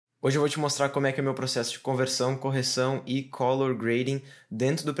Hoje eu vou te mostrar como é que é o meu processo de conversão, correção e color grading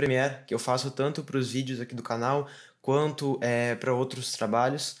dentro do Premiere, que eu faço tanto para os vídeos aqui do canal, quanto para outros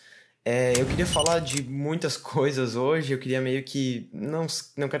trabalhos. Eu queria falar de muitas coisas hoje, eu queria meio que...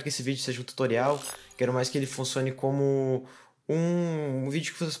 Não quero que esse vídeo seja um tutorial, quero mais que ele funcione como um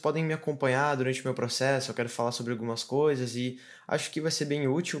vídeo que vocês podem me acompanhar durante o meu processo. Eu quero falar sobre algumas coisas e acho que vai ser bem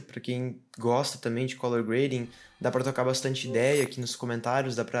útil para quem gosta também de color grading. Dá para trocar bastante ideia aqui nos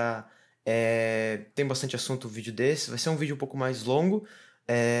comentários, dá para... tem bastante assunto um vídeo desse. Vai ser um vídeo um pouco mais longo.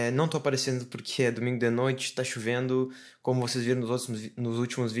 Não tô aparecendo porque é domingo de noite, tá chovendo. Como vocês viram nos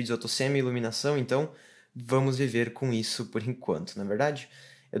últimos vídeos, eu tô sem a minha iluminação, então vamos viver com isso por enquanto, não é verdade?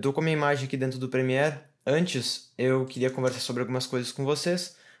 Eu tô com a minha imagem aqui dentro do Premiere. Antes, eu queria conversar sobre algumas coisas com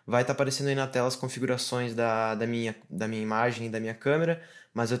vocês. Vai estar aparecendo aí na tela as configurações da minha imagem e da minha câmera,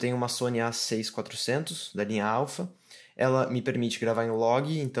 mas eu tenho uma Sony A6400 da linha Alpha. Ela me permite gravar em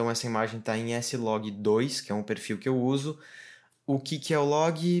log, então essa imagem está em S-Log2, que é um perfil que eu uso. O que é o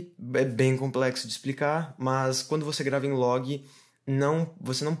log? É bem complexo de explicar, mas quando você grava em log,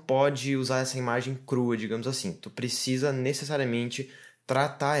 você não pode usar essa imagem crua, digamos assim. Tu precisa necessariamente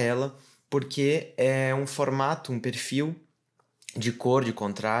tratar ela, porque é um formato, um perfil de cor, de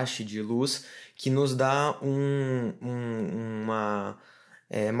contraste, de luz, que nos dá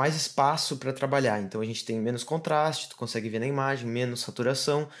mais espaço para trabalhar. Então a gente tem menos contraste, tu consegue ver na imagem, menos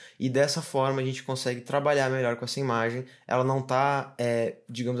saturação, e dessa forma a gente consegue trabalhar melhor com essa imagem. Ela não está,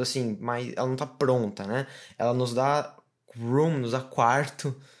 digamos assim, ela não está pronta, né? Ela nos dá room, nos dá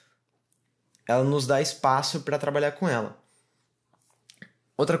quarto, ela nos dá espaço para trabalhar com ela.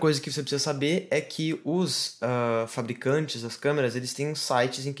 Outra coisa que você precisa saber é que os fabricantes das câmeras, eles têm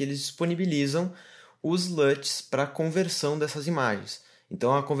sites em que eles disponibilizam os LUTs para conversão dessas imagens.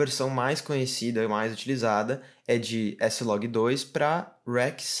 Então a conversão mais conhecida e mais utilizada é de S-Log2 para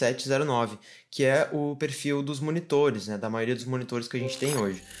Rec709, que é o perfil dos monitores, né, da maioria dos monitores que a gente tem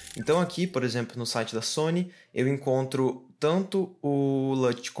hoje. Então aqui, por exemplo, no site da Sony, eu encontro tanto o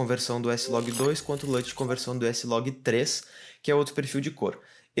LUT de conversão do S-Log2 quanto o LUT de conversão do S-Log3, que é outro perfil de cor.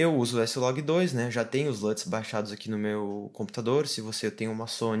 Eu uso o S-Log2, né? Já tenho os LUTs baixados aqui no meu computador. Se você tem uma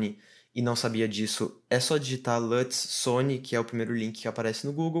Sony e não sabia disso, é só digitar LUTs Sony, que é o primeiro link que aparece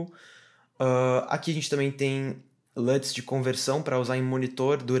no Google. Aqui a gente também tem LUTs de conversão para usar em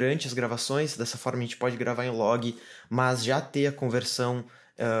monitor durante as gravações. Dessa forma a gente pode gravar em log, mas já ter a conversão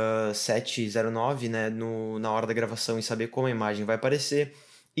 709, né, na hora da gravação e saber como a imagem vai aparecer.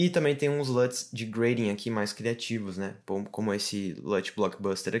 E também tem uns LUTs de grading aqui mais criativos, né? Como esse LUT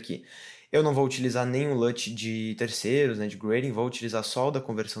Blockbuster aqui. Eu não vou utilizar nenhum LUT de terceiros, né, de grading, vou utilizar só o da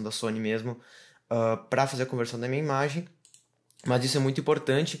conversão da Sony mesmo para fazer a conversão da minha imagem. Mas isso é muito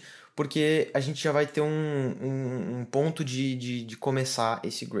importante porque a gente já vai ter um ponto de começar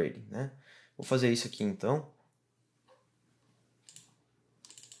esse grading, né? Vou fazer isso aqui então.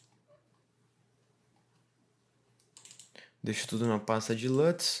 Deixo tudo na pasta de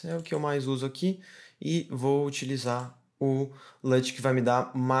LUTs, é o que eu mais uso aqui, e vou utilizar o LUT que vai me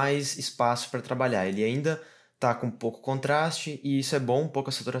dar mais espaço para trabalhar. Ele ainda está com pouco contraste, e isso é bom, pouca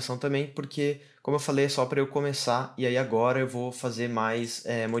saturação também, porque, como eu falei, é só para eu começar, e aí agora eu vou fazer mais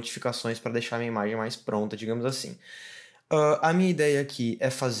modificações para deixar a minha imagem mais pronta, digamos assim. A minha ideia aqui é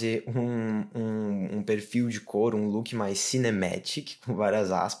fazer um perfil de cor, um look mais cinematic, com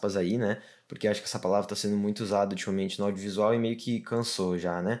várias aspas aí, né? Porque acho que essa palavra está sendo muito usada ultimamente no audiovisual e meio que cansou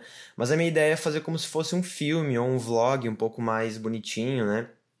já, né? Mas a minha ideia é fazer como se fosse um filme ou um vlog um pouco mais bonitinho, né?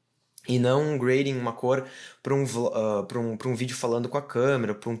 E não um grading, uma cor para um vídeo falando com a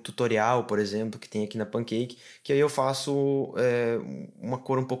câmera, para um tutorial, por exemplo, que tem aqui na Pancake, que aí eu faço uma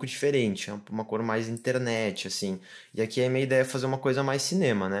cor um pouco diferente, uma cor mais internet, assim. E aqui a minha ideia é fazer uma coisa mais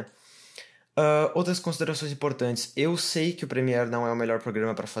cinema, né? Outras considerações importantes. Eu sei que o Premiere não é o melhor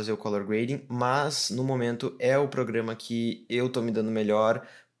programa para fazer o color grading, mas no momento é o programa que eu estou me dando melhor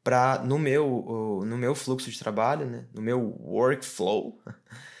no meu fluxo de trabalho, né? No meu workflow.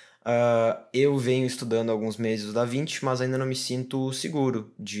 Eu venho estudando há alguns meses o DaVinci, mas ainda não me sinto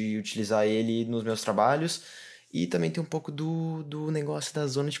seguro de utilizar ele nos meus trabalhos. E também tem um pouco do negócio da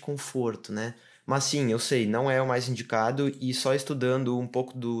zona de conforto, né? Mas sim, eu sei, não é o mais indicado e só estudando um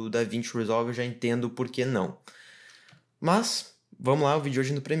pouco do DaVinci Resolve eu já entendo por que não. Mas, vamos lá, o vídeo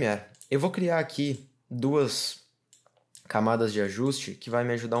hoje no Premiere. Eu vou criar aqui duas camadas de ajuste que vai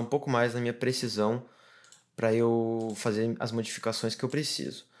me ajudar um pouco mais na minha precisão para eu fazer as modificações que eu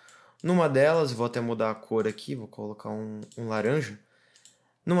preciso. Numa delas, vou até mudar a cor aqui, vou colocar um laranja.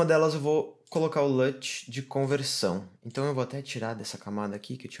 Numa delas eu vou colocar o LUT de conversão. Então eu vou até tirar dessa camada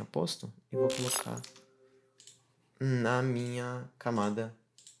aqui que eu tinha posto e vou colocar na minha camada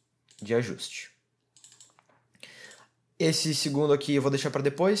de ajuste. Esse segundo aqui eu vou deixar para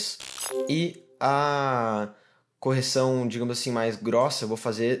depois, e a correção, digamos assim, mais grossa eu vou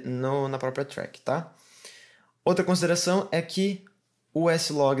fazer na própria track, tá? Outra consideração é que o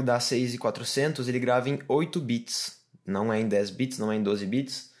S-Log da 6400 ele grava em 8 bits, não é em 10 bits, não é em 12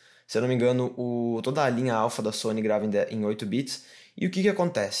 bits. Se eu não me engano, toda a linha alfa da Sony grava em 8 bits. E o que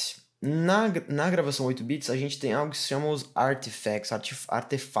acontece? Na gravação 8 bits, a gente tem algo que se chama os artifacts,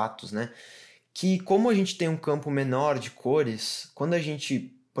 artefatos, né? Que como a gente tem um campo menor de cores, quando a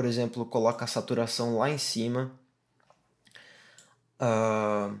gente, por exemplo, coloca a saturação lá em cima,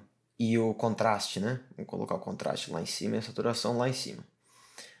 e o contraste, né? Vou colocar o contraste lá em cima e a saturação lá em cima.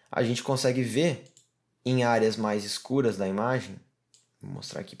 A gente consegue ver em áreas mais escuras da imagem, vou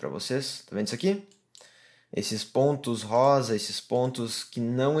mostrar aqui para vocês, tá vendo isso aqui? Esses pontos rosa, esses pontos que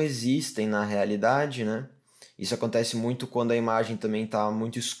não existem na realidade, né? Isso acontece muito quando a imagem também está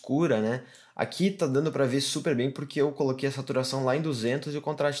muito escura, né? Aqui tá dando para ver super bem porque eu coloquei a saturação lá em 200 e o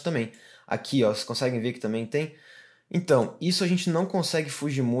contraste também. Aqui, ó, vocês conseguem ver que também tem? Então, isso a gente não consegue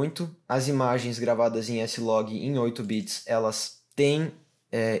fugir muito. As imagens gravadas em S-Log em 8 bits, elas têm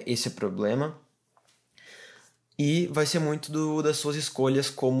esse problema. E vai ser muito das suas escolhas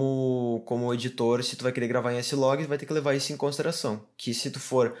como editor. Se tu vai querer gravar em S-Log, vai ter que levar isso em consideração. Que se tu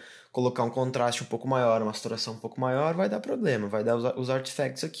for colocar um contraste um pouco maior, uma saturação um pouco maior, vai dar problema, vai dar os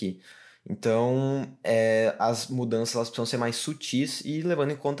artifacts aqui. Então, as mudanças elas precisam ser mais sutis e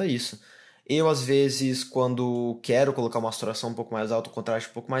levando em conta isso. Eu, às vezes, quando quero colocar uma saturação um pouco mais alta, um contraste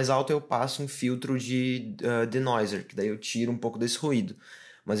um pouco mais alto, eu passo um filtro de denoiser, que daí eu tiro um pouco desse ruído.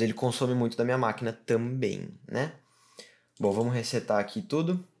 Mas ele consome muito da minha máquina também, né? Bom, vamos resetar aqui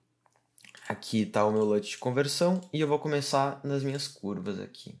tudo. Aqui está o meu LUT de conversão e eu vou começar nas minhas curvas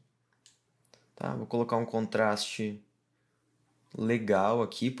aqui. Tá? Vou colocar um contraste legal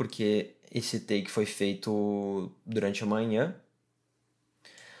aqui, porque esse take foi feito durante a manhã.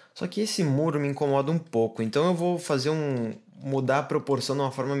 Só que esse muro me incomoda um pouco, então eu vou fazer mudar a proporção de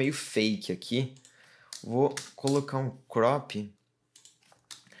uma forma meio fake aqui. Vou colocar um crop.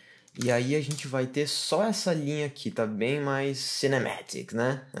 E aí a gente vai ter só essa linha aqui, tá bem mais cinematic,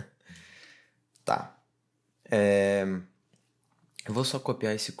 né? Tá. Eu vou só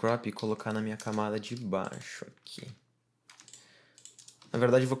copiar esse crop e colocar na minha camada de baixo aqui. Na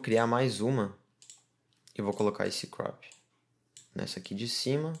verdade eu vou criar mais uma e vou colocar esse crop nessa aqui de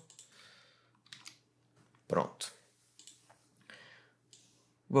cima. Pronto.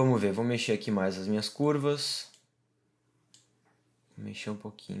 Vamos ver, vou mexer aqui mais as minhas curvas. Vou mexer um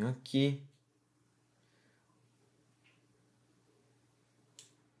pouquinho aqui.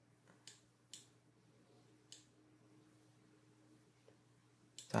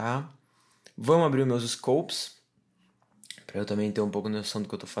 Tá? Vamos abrir os meus scopes, para eu também ter um pouco de noção do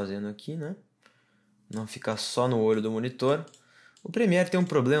que eu estou fazendo aqui, né? Não ficar só no olho do monitor. O Premiere tem um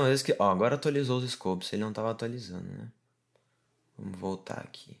problema, às vezes, que... Ó, agora atualizou os scopes, ele não estava atualizando, né? Vamos voltar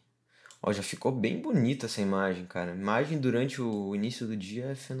aqui. Ó, já ficou bem bonita essa imagem, cara. A imagem durante o início do dia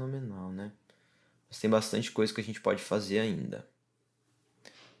é fenomenal, né? Mas tem bastante coisa que a gente pode fazer ainda.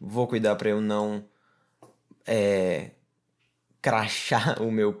 Vou cuidar para eu não crachar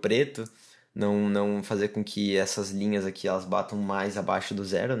o meu preto, não fazer com que essas linhas aqui elas batam mais abaixo do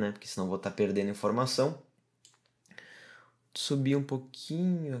zero, né? Porque senão vou estar perdendo informação. Subir um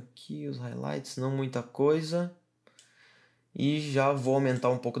pouquinho aqui os highlights, não muita coisa. E já vou aumentar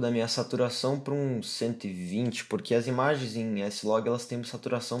um pouco da minha saturação para um 120, porque as imagens em S-Log elas têm uma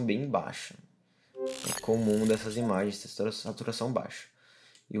saturação bem baixa. É comum dessas imagens ter saturação baixa.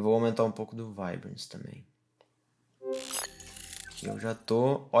 E vou aumentar um pouco do Vibrance também. Aqui eu já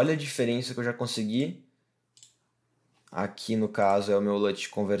tô... Olha a diferença que eu já consegui. Aqui no caso é o meu LUT de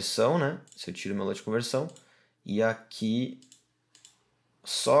conversão, né? Se eu tiro o meu LUT de conversão. E aqui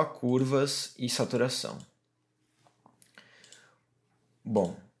só curvas e saturação.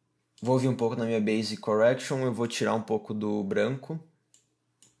 Bom, vou vir um pouco na minha Basic Correction, eu vou tirar um pouco do branco,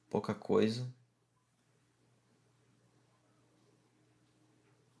 pouca coisa.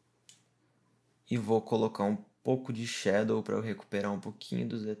 E vou colocar um pouco de Shadow para eu recuperar um pouquinho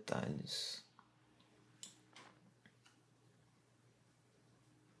dos detalhes.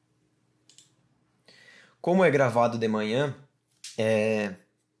 Como é gravado de manhã,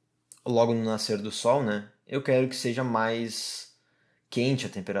 logo no nascer do sol, né? Eu quero que seja mais quente a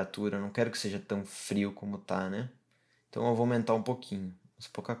temperatura, não quero que seja tão frio como tá, né? Então eu vou aumentar um pouquinho, mas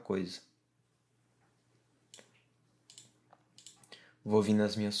pouca coisa. Vou vir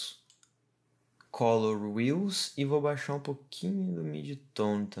nas minhas Color Wheels e vou baixar um pouquinho do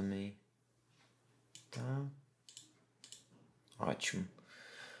Mid-Tone também. Tá? Ótimo.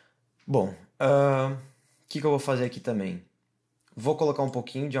 Bom, o que eu vou fazer aqui também? Vou colocar um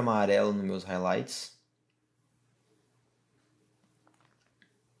pouquinho de amarelo nos meus highlights.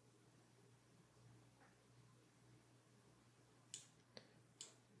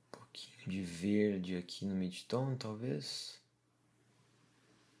 Um pouquinho de verde aqui no midtone, talvez.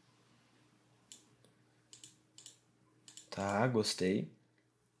 Tá, gostei.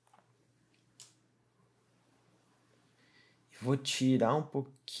 Vou tirar um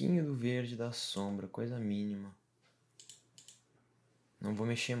pouquinho do verde da sombra, coisa mínima. Não vou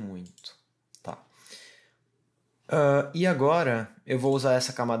mexer muito. Tá. E agora eu vou usar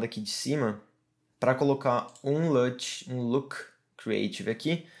essa camada aqui de cima para colocar um look creative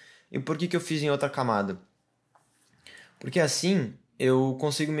aqui. E por que eu fiz em outra camada? Porque assim eu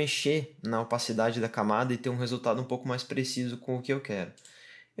consigo mexer na opacidade da camada e ter um resultado um pouco mais preciso com o que eu quero.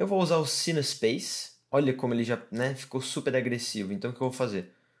 Eu vou usar o CineSpace. Olha como ele já, né, ficou super agressivo. Então o que eu vou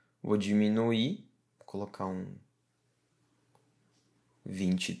fazer? Vou diminuir, colocar um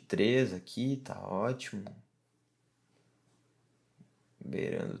 23 aqui, tá ótimo.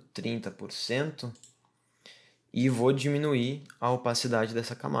 Beirando 30%. E vou diminuir a opacidade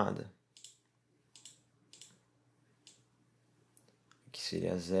dessa camada. Aqui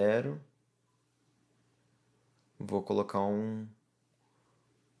seria 0. Vou colocar um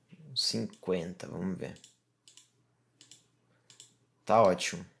 50, vamos ver. Tá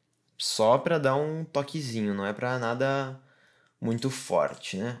ótimo. Só para dar um toquezinho, não é para nada muito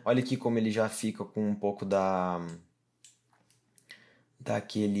forte, né? Olha aqui como ele já fica com um pouco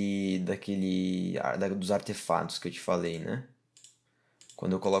dos artefatos que eu te falei, né?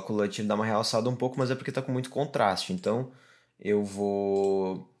 Quando eu coloco o LUT ele dá uma realçada um pouco, mas é porque tá com muito contraste. Então eu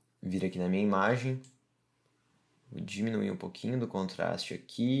vou vir aqui na minha imagem, vou diminuir um pouquinho do contraste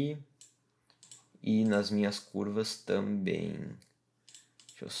aqui e nas minhas curvas também.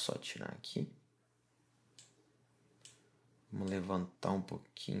 Deixa eu só tirar aqui. Vamos levantar um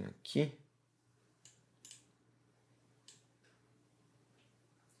pouquinho aqui.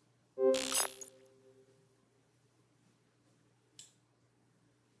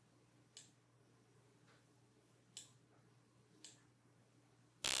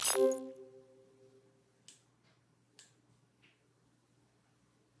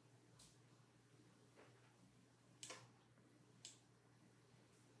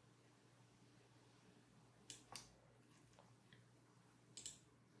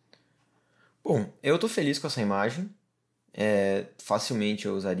 Bom, eu tô feliz com essa imagem. Facilmente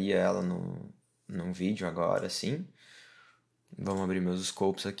eu usaria ela num vídeo agora, sim. Vamos abrir meus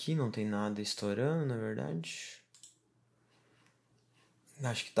scopes aqui, não tem nada estourando, na verdade.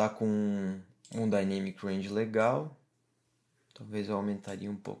 Acho que tá com um dynamic range legal. Talvez eu aumentaria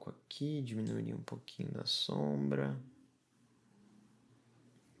um pouco aqui, diminuiria um pouquinho da sombra.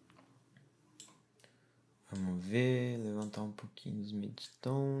 Vamos ver, levantar um pouquinho os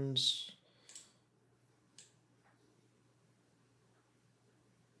midtones.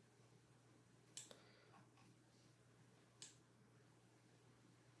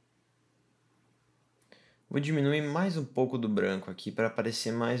 Vou diminuir mais um pouco do branco aqui para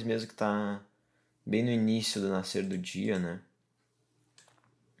parecer mais mesmo que tá bem no início do nascer do dia, né?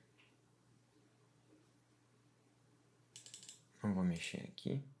 Não vou mexer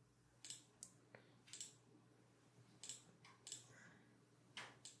aqui.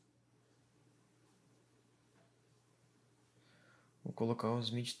 Vou colocar os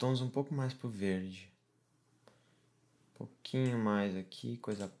midtones um pouco mais pro verde. Um pouquinho mais aqui,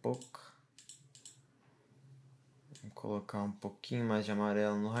 coisa pouca. Vou colocar um pouquinho mais de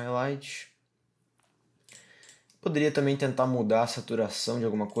amarelo no highlight. Poderia também tentar mudar a saturação de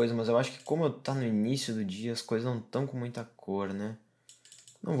alguma coisa, mas eu acho que como tá no início do dia, as coisas não estão com muita cor, né?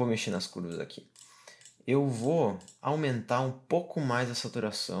 Não vou mexer nas curvas aqui. Eu vou aumentar um pouco mais a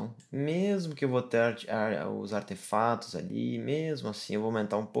saturação, mesmo que eu vou ter os artefatos ali, mesmo assim eu vou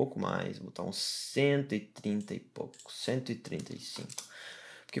aumentar um pouco mais, vou botar uns 130 e pouco, 135.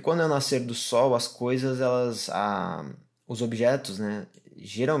 Porque quando é o nascer do sol, as coisas, os objetos, né,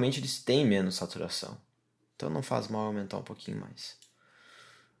 geralmente eles têm menos saturação. Então não faz mal aumentar um pouquinho mais.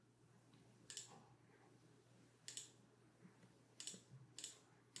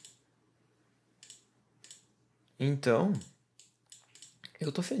 Então,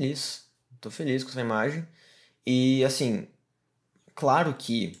 eu tô feliz. Tô feliz com essa imagem. E assim, claro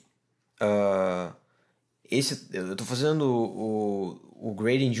que eu tô fazendo o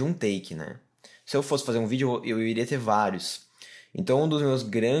grading de um take, né? Se eu fosse fazer um vídeo, eu iria ter vários. Então, um dos meus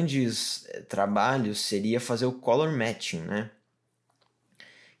grandes trabalhos seria fazer o color matching, né?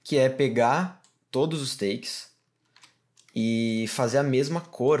 Que é pegar todos os takes e fazer a mesma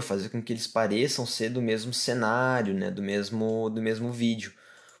cor, fazer com que eles pareçam ser do mesmo cenário, né, do mesmo vídeo.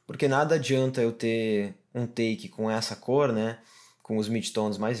 Porque nada adianta eu ter um take com essa cor, né, com os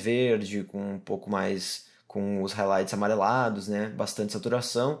midtones mais verde, com um pouco mais, com os highlights amarelados, né, bastante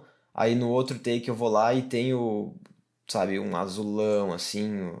saturação. Aí no outro take eu vou lá e tenho, sabe, um azulão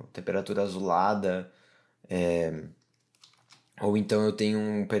assim, temperatura azulada, ou então eu tenho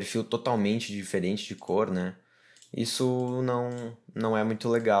um perfil totalmente diferente de cor, né? Isso não é muito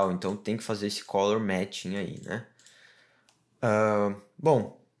legal, então tem que fazer esse color matching aí, né?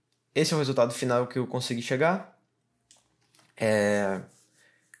 Bom, esse é o resultado final que eu consegui chegar.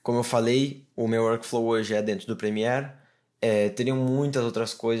 Como eu falei, o meu workflow hoje é dentro do Premiere. Teriam muitas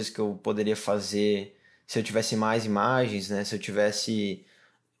outras coisas que eu poderia fazer se eu tivesse mais imagens, né? Se eu tivesse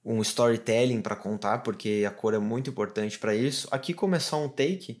um storytelling para contar, porque a cor é muito importante para isso. Aqui, como é só um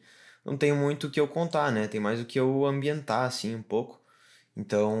take, não tem muito o que eu contar, né? Tem mais o que eu ambientar, assim, um pouco.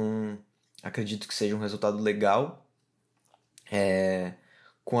 Então, acredito que seja um resultado legal.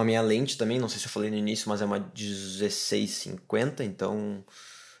 Com a minha lente também, não sei se eu falei no início, mas é uma 1650, então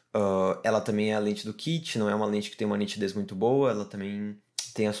ela também é a lente do kit, não é uma lente que tem uma nitidez muito boa, ela também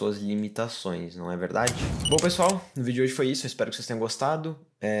tem as suas limitações, não é verdade? Bom, pessoal, no vídeo de hoje foi isso, eu espero que vocês tenham gostado.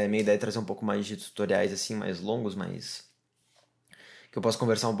 Minha ideia é trazer um pouco mais de tutoriais assim, mais longos, mais que eu possa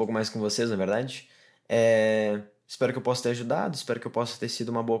conversar um pouco mais com vocês, na verdade. Espero que eu possa ter ajudado, espero que eu possa ter sido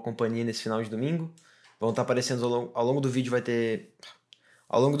uma boa companhia nesse final de domingo. Vão estar aparecendo ao longo do vídeo,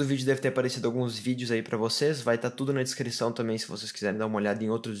 ao longo do vídeo deve ter aparecido alguns vídeos aí pra vocês, vai estar tudo na descrição também se vocês quiserem dar uma olhada em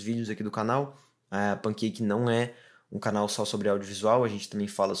outros vídeos aqui do canal. A Pancake não é um canal só sobre audiovisual, a gente também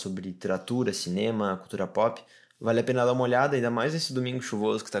fala sobre literatura, cinema, cultura pop. Vale a pena dar uma olhada, ainda mais nesse domingo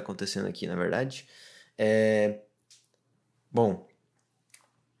chuvoso que está acontecendo aqui, na verdade. Bom,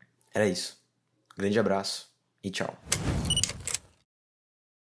 era isso. Grande abraço e tchau.